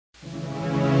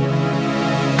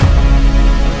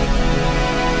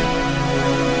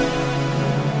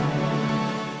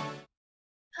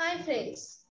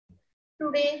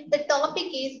today the topic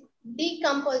is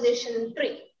decomposition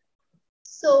tree.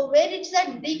 So where it's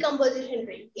a decomposition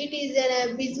tree? It is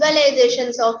a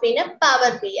visualizations of in a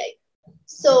Power BI.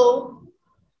 So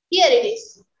here it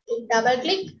is. You double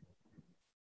click.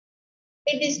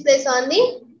 It displays on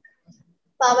the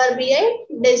Power BI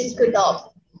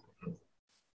desktop.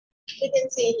 You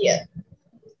can see here.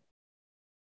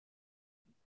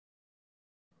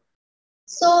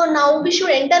 So now we should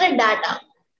enter a data.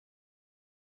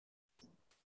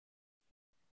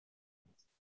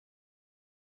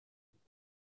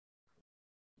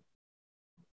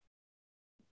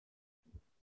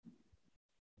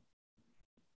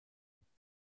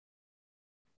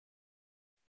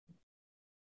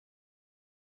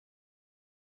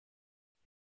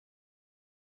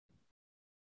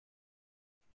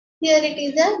 Here it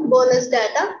is a bonus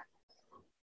data.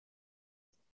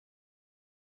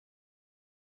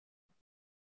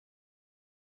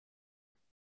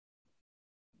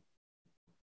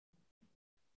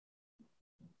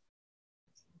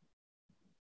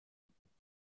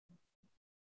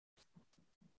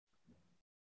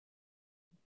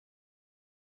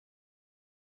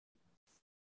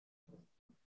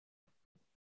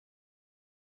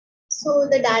 So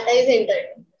the data is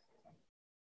entered.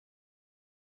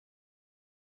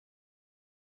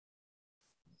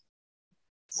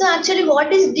 So actually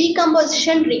what is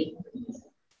decomposition tree?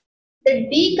 The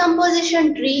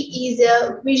decomposition tree is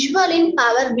a visual in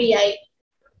Power BI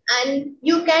and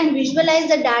you can visualize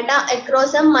the data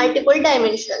across a multiple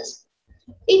dimensions.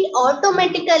 It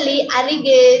automatically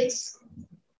aggregates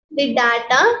the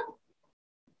data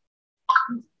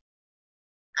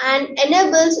and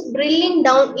enables drilling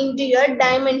down into your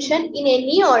dimension in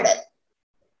any order.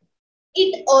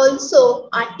 It also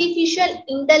artificial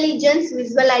intelligence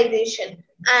visualization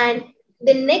and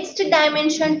the next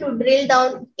dimension to drill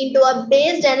down into a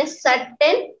based on a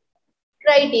certain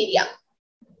criteria.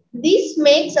 This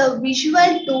makes a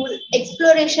visual tool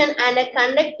exploration and a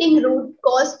conducting root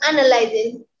cause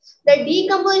analysis. The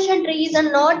decomposition tree is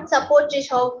not supportive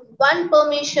of one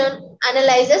permission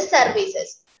analysis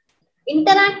services.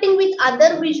 Interacting with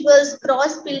other visuals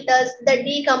cross filters the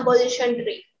decomposition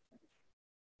tree.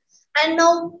 And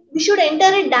now we should enter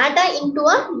a data into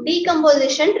a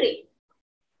decomposition tree.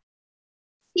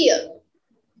 Here,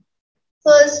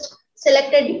 first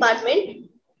select a department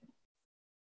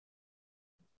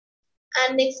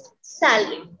and next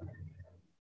salary.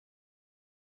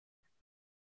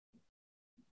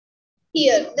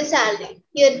 Here the salary,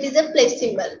 here it is a plus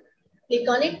symbol. Click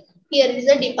on it. Here is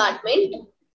a department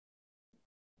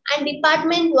and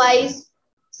department wise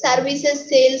services,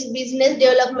 sales, business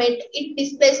development, it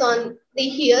displays on the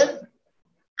here.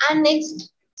 And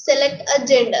next select a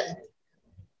gender.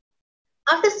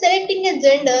 After selecting a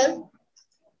gender,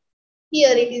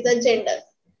 here it is a gender.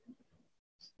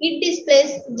 It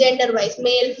displays gender wise,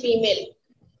 male, female.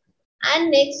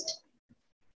 And next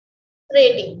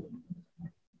rating.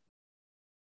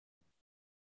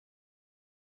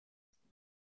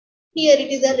 Here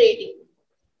it is a rating.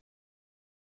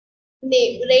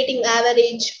 Name, rating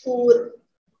average, poor.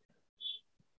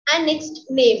 And next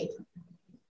name.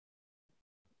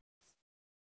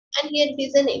 And here it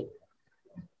is a name.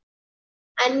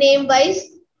 And name wise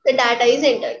the data is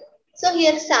entered. So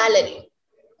here salary,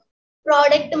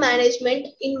 product management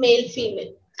in male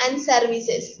female and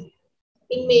services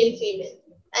in male female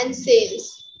and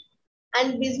sales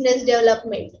and business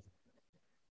development.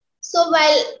 So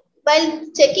while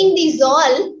checking these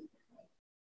all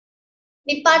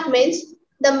departments,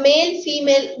 the male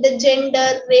female, the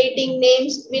gender, rating,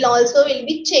 names will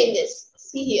be changes.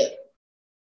 See here,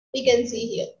 we can see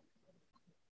here.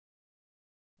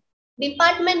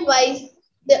 Department wise,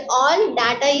 the all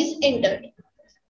data is entered.